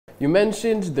You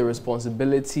mentioned the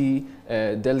responsibility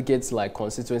delegates like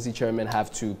constituency chairmen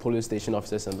have to polling station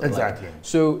officers and the exactly. like.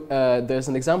 So there's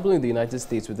an example in the United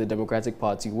States with the Democratic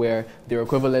Party where their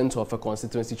equivalent of a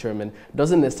constituency chairman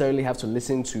doesn't necessarily have to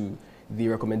listen to the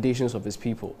recommendations of his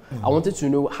people. I wanted to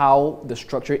know how the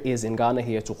structure is in Ghana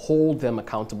here to hold them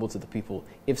accountable to the people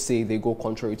if, say, they go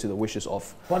contrary to the wishes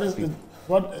of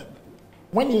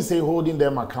when you say holding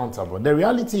them accountable, the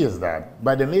reality is that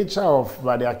by the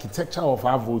architecture of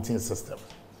our voting system,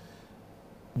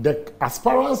 the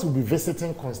aspirants will be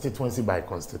visiting constituency by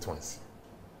constituency.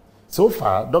 So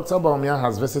far, Dr. Bawumia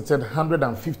has visited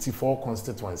 154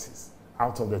 constituencies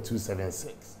out of the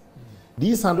 276.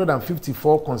 These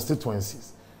 154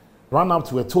 constituencies run up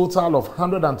to a total of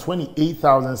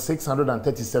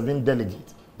 128,637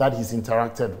 delegates that he's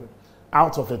interacted with,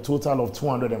 out of a total of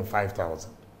 205,000.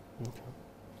 Okay.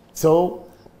 So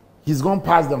he's gone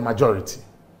past the majority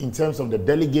in terms of the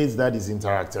delegates that he's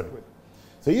interacted with.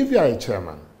 So if you are a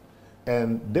chairman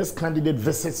and this candidate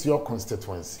visits your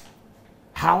constituency,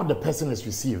 how the person is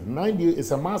received, mind you,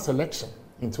 it's a mass election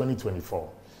in 2024.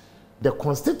 The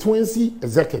constituency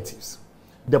executives,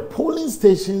 the polling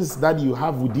stations that you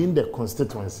have within the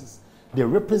constituencies, they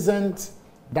represent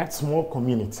that small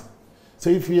community. So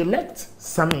if you elect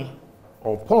Sammy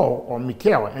or Paul or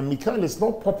Michael, and Michael is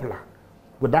not popular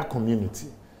with that community,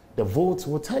 the votes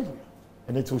will tell you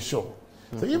and it will show.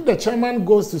 So if the chairman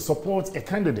goes to support a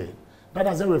candidate that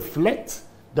doesn't reflect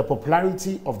the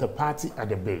popularity of the party at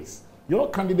the base, your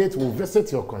candidate will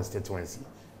visit your constituency.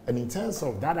 And in terms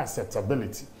of that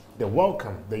acceptability, the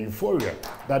welcome, the euphoria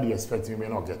that you expect, you may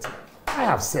not get it. I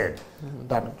have said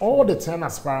that all the 10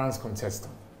 aspirants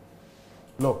contesting,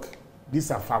 look,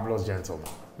 these are fabulous gentlemen.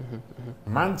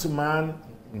 Man to man,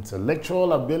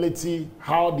 intellectual ability,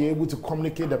 how they're able to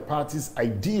communicate the party's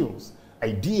ideals,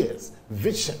 ideas,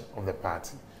 vision of the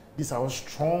party. These are all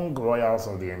strong royals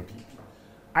of the MPP.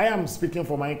 I am speaking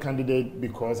for my candidate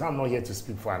because I'm not here to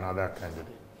speak for another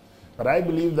candidate. But I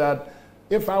believe that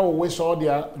if I will wish all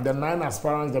the 9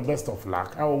 aspirants the best of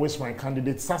luck, I will wish my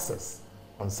candidate success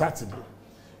on Saturday.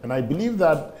 And I believe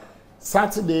that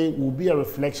Saturday will be a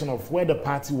reflection of where the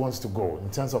party wants to go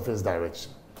in terms of its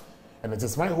direction. And it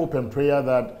is my hope and prayer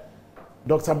that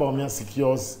Dr. Bawumia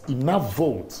secures enough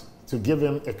votes to give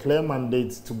him a clear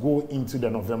mandate to go into the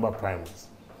November primaries.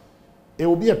 It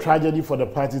will be a tragedy for the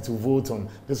party to vote on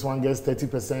this one gets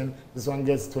 30%, this one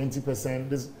gets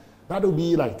 20%. That will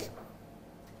be like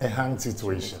a hang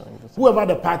situation. Whoever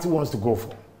the party wants to go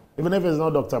for, even if it's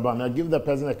not Dr. Bawumia, give the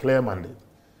person a clear mandate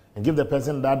and give the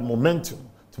person that momentum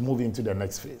to move into the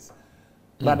next phase.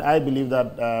 But I believe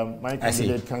that my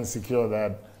candidate can secure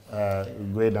that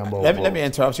great number of votes. Let me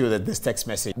interrupt you with this text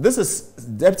message. This is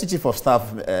Deputy Chief of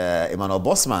Staff Emmanuel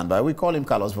Bossman, but we call him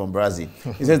Carlos from Brazil.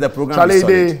 He says the program is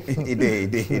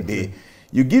solid.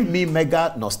 You give me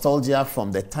mega nostalgia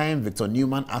from the time Victor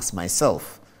Newman asked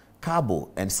myself, Cabo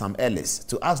and Sam Ellis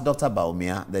to ask Dr.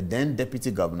 Bawumia, the then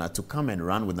Deputy Governor, to come and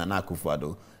run with Nana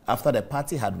Akufo-Addo after the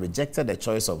party had rejected the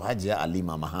choice of Hajia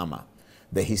Alima Mahama.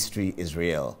 The history is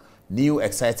real. New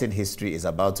exciting history is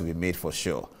about to be made for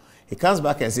sure. He comes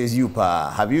back and says,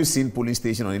 have you seen polling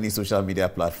station on any social media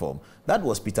platform? That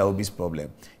was Peter Obi's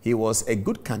problem. He was a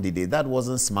good candidate that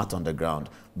wasn't smart on the ground.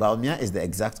 Bawumia is the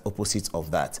exact opposite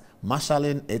of that.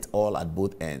 Marshalling it all at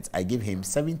both ends. I give him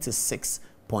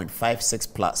 76.56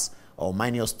 plus or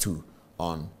 -2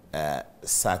 on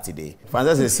Saturday.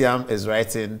 Frances Esiam is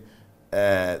writing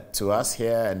to us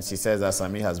here, and she says that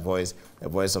Sammy has voice, the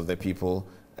voice of the people.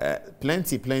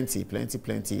 Plenty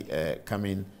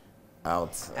coming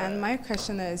out. And my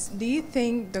question is, do you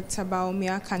think Dr.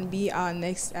 Bawumia can be our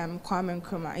next Kwame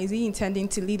Nkrumah? Is he intending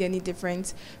to lead any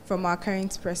different from our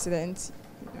current president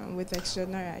with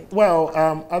extraordinary ideas? Well,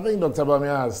 I think Dr.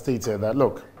 Bawumia has stated that,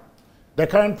 look, the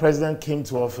current president came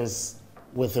to office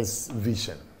with his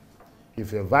vision.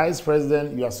 If you're vice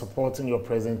president, you are supporting your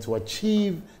president to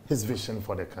achieve his vision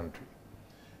for the country.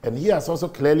 And he has also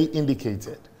clearly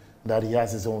indicated that he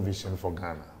has his own vision for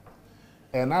Ghana.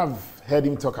 And I've heard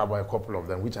him talk about a couple of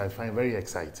them, which I find very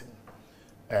exciting.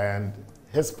 And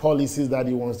his policies that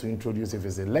he wants to introduce if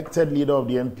he's elected leader of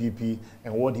the MPP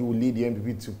and what he will lead the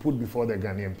MPP to put before the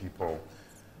Ghanaian people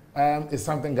is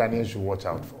something Ghanaians should watch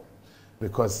out for.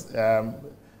 Because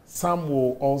some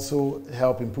will also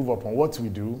help improve upon what we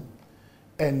do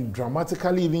and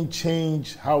dramatically even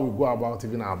change how we go about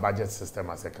even our budget system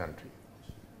as a country.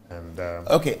 And,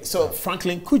 okay, so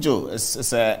Franklin Kujo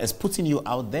is putting you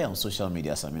out there on social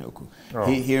media, Sammi Awuku. Oh.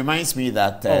 He reminds me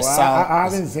that I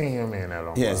haven't seen him in a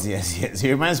long time. Yes.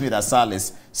 He reminds me that Sal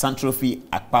is Santrophy,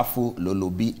 Akpafu,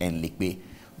 Lolobi, and Likpe.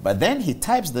 But then he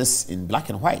types this in black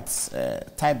and white,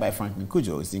 typed by Franklin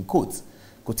Cudjoe. It's in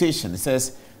quotation. It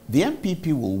says, the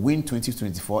MPP will win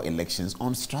 2024 elections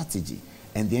on strategy,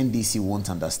 and the NDC won't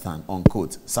understand,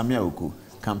 unquote. Sammi Awuku,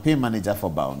 campaign manager for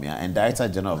Bawumia and Director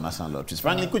General of National Lotteries.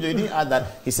 Franklin Cudjoe, you didn't add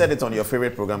that. He said it on your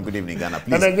favorite program, Good Evening Ghana.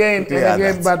 Please. And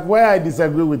again, but where I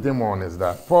disagree with him on is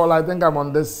that, Paul, I think I'm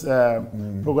on this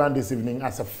program this evening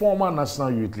as a former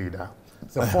national youth leader.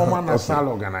 It's a former national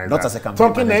organizer. Not as a campaign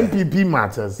talking manager. MPP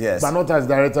matters, yes, but not as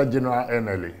Director General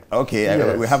NLA. Okay,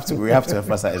 yes. we have to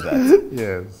emphasize that.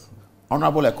 Yes.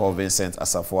 Honorable Eko Vincent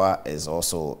Asafwa is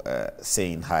also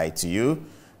saying hi to you.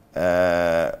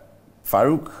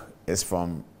 Farouk is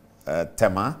from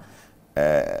Tema.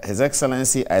 His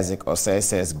Excellency Isaac Osei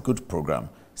says, good program.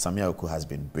 Sammy Awuku has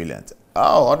been brilliant.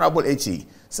 Oh, Honorable Echi,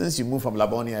 since you moved from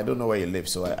Laboni, I don't know where you live,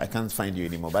 so I can't find you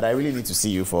anymore. But I really need to see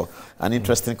you for an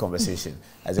interesting conversation.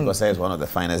 Isaac Osei is one of the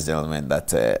finest gentlemen that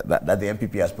the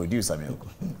MPP has produced, Sammy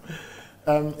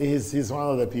Awuku. He's one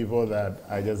of the people that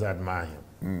I just admire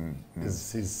him.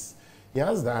 He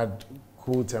has that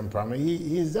cool temperament.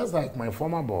 He's just like my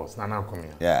former boss, Nana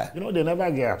Kumia. Yeah. You know, they never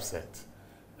get upset.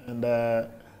 And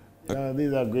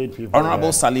these are great people. Honorable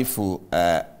Salifu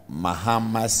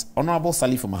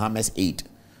Mohammed's aide,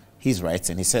 he's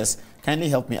writing. He says, kindly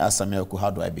help me ask Sammy Awuku,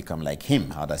 how do I become like him?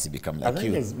 How does he become like you? I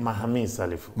think it's Mohammed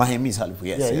Salifu. Mohammed Salifu,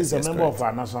 yes. Yeah, he's a member correct. of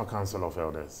our National Council of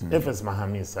Elders. If it's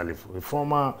Mohammed Salifu, a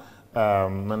former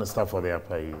minister for the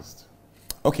Upper East.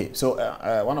 Okay, so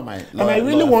one of my... And I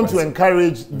really want to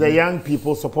encourage the young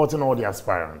people supporting all the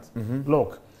aspirants.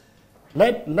 Look,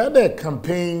 let the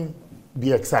campaign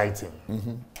be exciting.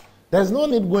 There's no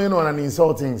need going on an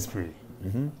insulting spree.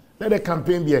 Let the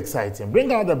campaign be exciting.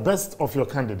 Bring out the best of your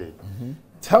candidate.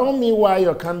 Tell me why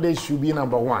your candidate should be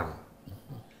number one.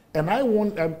 And I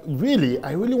want, I really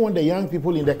want the young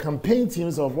people in the campaign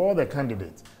teams of all the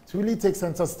candidates to really take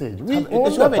center stage. They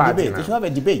should have a debate. They should have a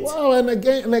debate. Well, and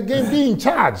again, be in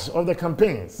charge of the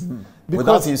campaigns.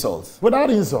 Without insult.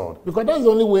 Without insult. Because that's the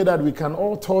only way that we can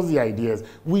all toss the ideas.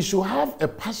 We should have a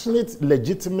passionate,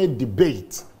 legitimate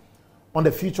debate on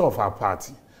the future of our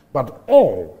party. But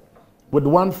all with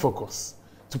one focus,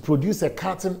 to produce a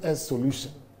curtain-edge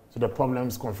solution to the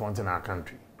problems confronting our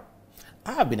country.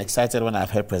 I have been excited when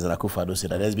I've heard President Akufo-Addo say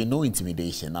that there's been no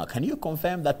intimidation. Now, can you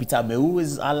confirm that Peter Mewu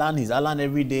is Alan? He's Alan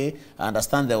every day. I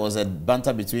understand there was a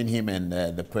banter between him and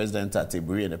the president at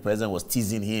Tiburi, and the president was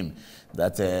teasing him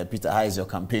that Peter, how is your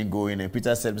campaign going? And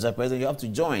Peter said, Mr. President, you have to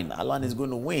join. Alan is going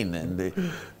to win. And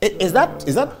is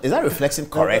that reflection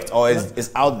correct, or is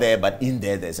out there but in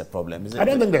there there's a problem? I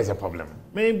don't think there's a problem.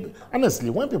 Maybe, honestly,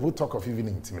 when people talk of even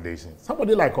intimidation,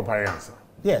 somebody like Opariansa.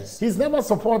 Yes. He's never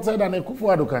supported an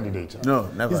Akufo-Addo candidature. No,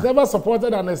 never. He's never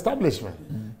supported an establishment.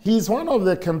 He's one of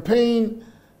the campaign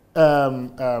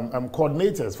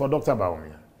coordinators for Dr.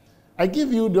 Bawumia. I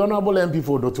give you the Honorable MP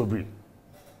for Dr. Bri.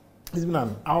 He's been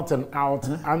an out-and-out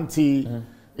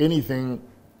anti-anything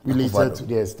related to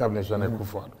the establishment of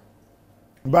Akufo-Addo.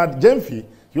 But Jemfi,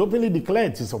 he openly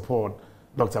declared to support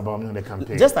Dr. Bawumia in the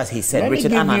campaign. Just as he said,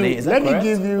 Richard Anane, is that correct?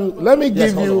 Let me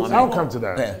give you, I'll come to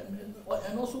that.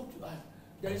 And also,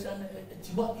 there is an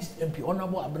Tiba East MP,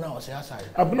 Honorable Abna Osei.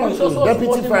 Abna is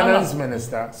Deputy Finance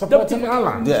Minister supporting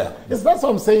Alan. Yeah. That's what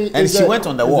I'm saying. And she went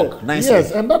on the walk nicely.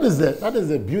 Yes, and that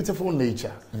is a beautiful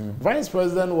nature. Vice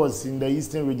President was in the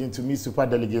Eastern region to meet super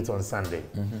delegates on Sunday.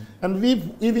 And we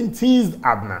even teased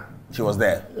Abna. She was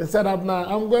there. He said, Abna,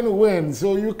 I'm going to win,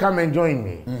 so you come and join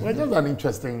me. Well, just an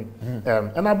interesting...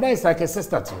 and Abna is like a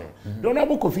sister to me. The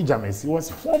Honorable Kofi James, he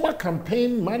was former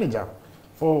campaign manager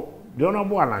for the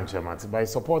Honorable Alan Chemati by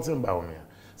supporting Bawumia.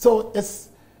 So it's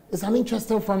an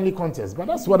interesting family contest, but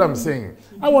that's what I'm saying.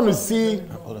 I want to see...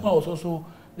 Also,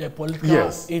 the political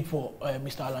aid for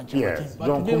Mr. Alan Chemati. Yes, But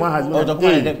John today, Kuma has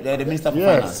been the Minister for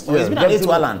Finance. Yes, He's been an aid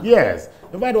to Alan. Yes.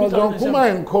 In fact, it was John Kuma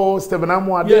and Co, Stephen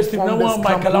Amwa, they formed this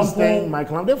campus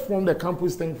thing. They formed the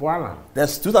campus thing for Alan.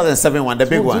 That's 2007 one, the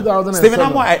big one. Stephen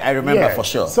Amwa, I remember for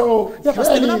sure. So, yeah, but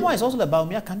Stephen Amwa is also the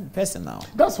Bawumia person now.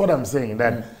 That's what I'm saying,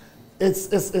 that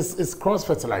it's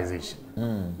cross-fertilization.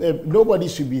 Nobody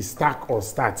should be stuck or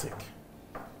static.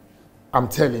 I'm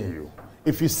telling you.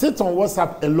 If you sit on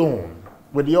WhatsApp alone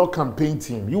with your campaign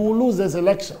team, you will lose this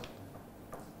election.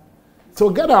 So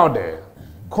get out there.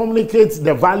 Communicate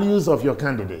the values of your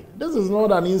candidate. This is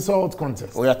not an insult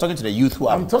contest. We are talking to the youth who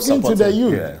are I'm talking to the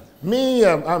youth. Yeah. Me,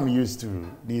 I'm used to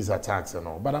these attacks and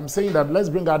all, but I'm saying that let's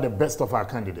bring out the best of our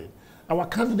candidate. Our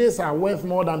candidates are worth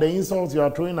more than the insults you are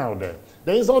throwing out there.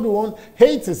 The insult we want,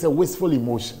 hate is a wistful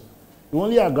emotion. You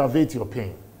only aggravate your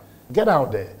pain. Get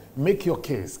out there, make your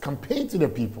case, campaign to the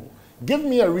people. Give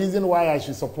me a reason why I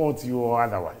should support you or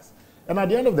otherwise. And at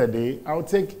the end of the day, I'll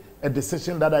take a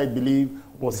decision that I believe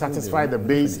will satisfy the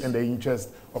base and the interest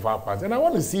of our party. And I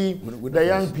want to see the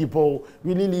young people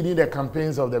really leading the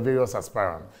campaigns of the various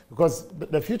aspirants, because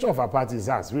the future of our party is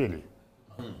us, really.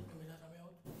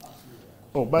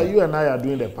 Oh, but you and I are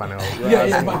doing the panel.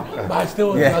 But I still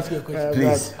want to ask you a question.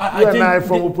 Please. You and I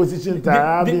from opposition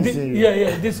time,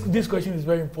 this question is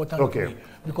very important to me,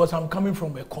 because I'm coming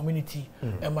from a community,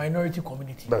 a minority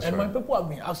community. That's my people have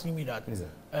been asking me that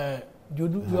you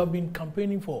have been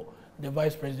campaigning for the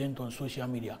vice president on social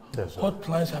media. What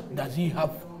plans does he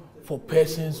have for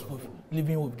persons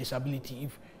living with disability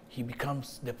if he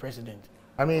becomes the president?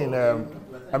 I mean,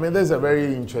 there's a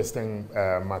very interesting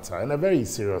matter and a very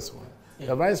serious one.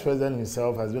 The vice president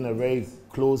himself has been a very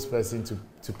close person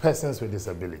to persons with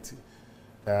disability.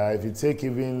 If you take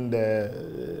even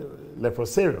the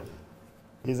leprosarium,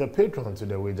 he's a patron to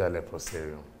the Wager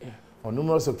leprosarium. On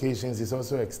numerous occasions, he's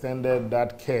also extended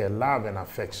that care, love, and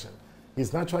affection.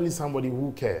 He's naturally somebody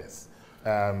who cares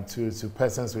to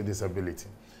persons with disability.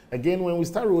 Again, when we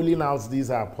start rolling out these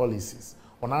policies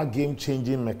on our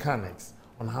game-changing mechanics,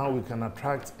 on how we can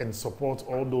attract and support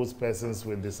all those persons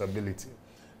with disability,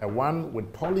 one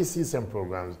with policies and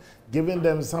programs, giving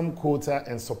them some quota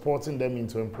and supporting them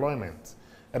into employment,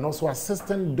 and also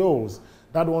assisting those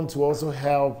that want to also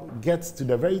help get to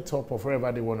the very top of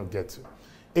wherever they want to get to.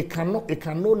 It can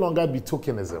no longer be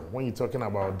tokenism when you're talking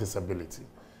about disability,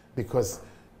 because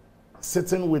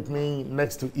sitting with me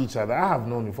next to each other, I have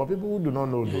known you. For people who do not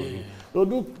know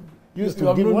Dodu, used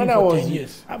to give, when I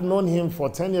was, I've known him for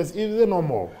 10 years, even or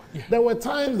more. There were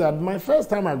times that my first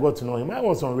time I got to know him, I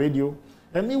was on radio,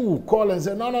 and he would call and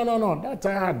say, no, that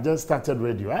time I had just started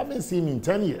radio. I haven't seen him in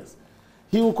 10 years.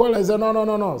 He would call and say,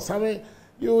 no, Sammy,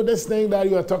 this thing that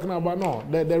you are talking about, no,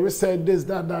 the research, this,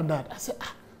 that. I said,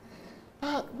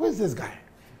 where's this guy?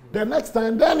 The next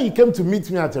time, then he came to meet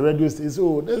me at a radio station. He said,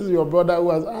 oh, this is your brother who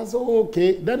was, I said, oh,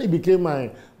 okay. Then he became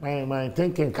my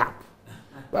thinking cap.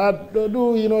 But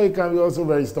he can be also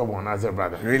very stubborn as a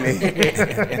brother. Really?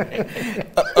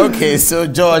 Okay, so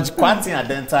George, Quentin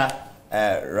Adenta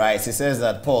writes, he says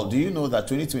that, Paul, do you know that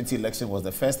 2020 election was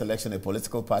the first election a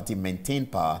political party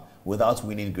maintained power without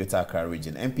winning Greater Accra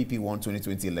region? MPP won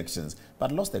 2020 elections,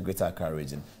 but lost the Greater Accra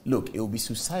region. Look, it will be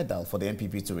suicidal for the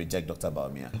MPP to reject Dr.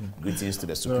 Bawumia. Greetings to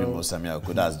the Supreme Sammy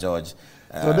Awuku. That's George.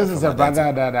 So this is a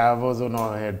brother that I've also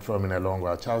not heard from in a long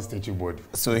while, Charles Techibodi.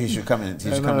 So he should come and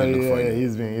look for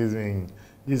you.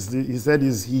 He said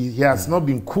he has not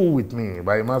been cool with me,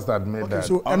 but he must admit that.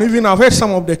 So, and even I've heard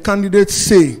some of the candidates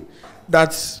say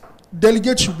that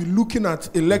delegates should be looking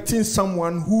at electing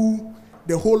someone who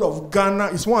the whole of Ghana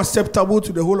is more acceptable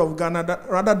to the whole of Ghana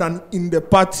rather than in the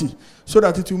party, so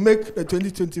that it will make the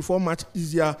 2024 match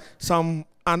easier. Some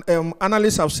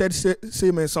analysts have said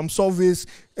some surveys,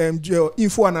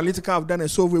 Info Analytica have done a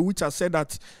survey which has said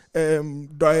that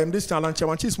this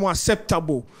Chalanche is more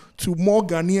acceptable to more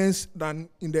Ghanaians than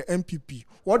in the MPP.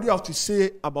 What do you have to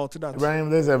say about that?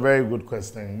 Ibrahim, that's a very good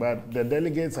question, but the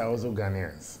delegates are also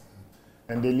Ghanaians,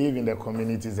 and they live in the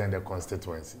communities and the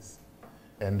constituencies.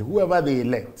 And whoever they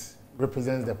elect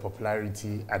represents the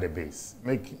popularity at the base.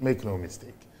 Make no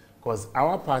mistake. Because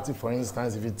our party, for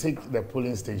instance, if you take the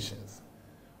polling stations,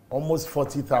 almost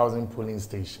 40,000 polling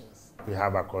stations we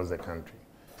have across the country.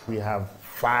 We have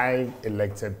 5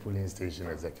 elected polling station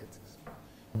executives.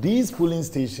 These polling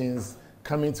stations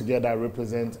coming together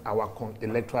represent our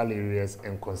electoral areas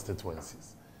and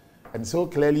constituencies. And so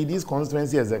clearly these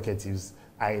constituency executives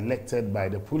are elected by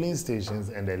the polling stations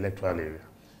and the electoral area.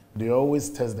 They always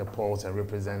test the polls and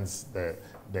represents the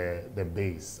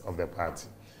base of the party.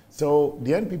 So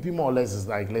the NPP more or less is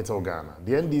like Little Ghana.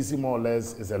 The NDC more or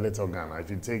less is a Little Ghana if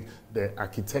you take the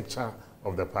architecture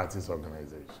of the party's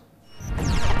organization.